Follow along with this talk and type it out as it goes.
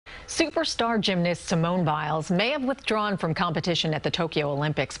Superstar gymnast Simone Biles may have withdrawn from competition at the Tokyo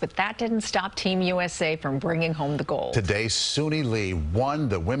Olympics, but that didn't stop Team USA from bringing home the gold. Today, Suni Lee won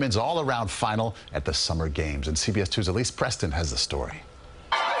the women's all-around final at the Summer Games. And CBS 2's Elise Preston has the story.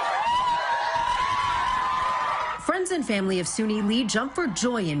 Friends and family of Suni Lee jumped for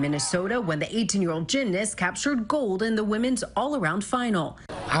joy in Minnesota when the 18-year-old gymnast captured gold in the women's all-around final.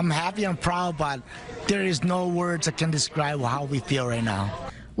 I'm happy and proud, but there is no words that can describe how we feel right now.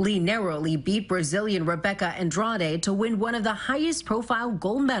 Lee narrowly beat Brazilian Rebecca Andrade to win one of the highest profile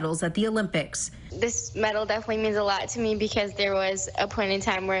gold medals at the Olympics. This medal definitely means a lot to me because there was a point in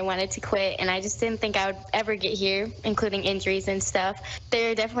time where I wanted to quit and I just didn't think I would ever get here, including injuries and stuff.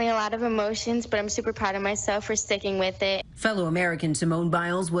 There are definitely a lot of emotions, but I'm super proud of myself for sticking with it. Fellow American Simone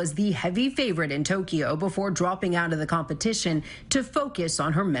Biles was the heavy favorite in Tokyo before dropping out of the competition to focus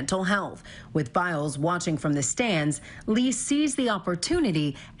on her mental health. With Biles watching from the stands, Lee seized the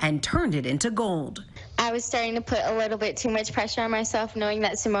opportunity and turned it into gold. I was starting to put a little bit too much pressure on myself knowing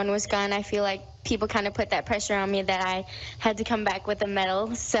that Simone was gone. I feel like people kind of put that pressure on me that I had to come back with a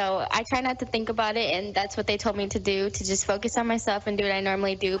medal. So I try not to think about it, and that's what they told me to do, to just focus on myself and do what I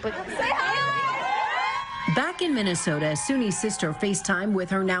normally do. But back in Minnesota, Suni's sister FaceTimed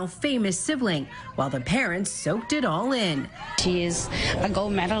with her now famous sibling, while the parents soaked it all in. She is a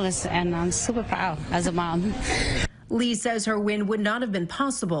gold medalist, and I'm super proud as a mom. Lee says her win would not have been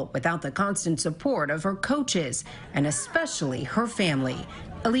possible without the constant support of her coaches, and especially her family.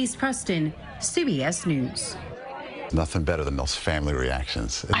 Elise Preston, CBS News. Nothing better than those family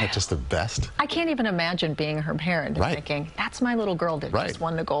reactions. Isn't that just the best? I can't even imagine being her parent and thinking, that's my little girl that just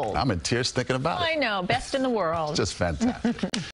won the gold. I'm in tears thinking about it. I know, best in the world. Just fantastic.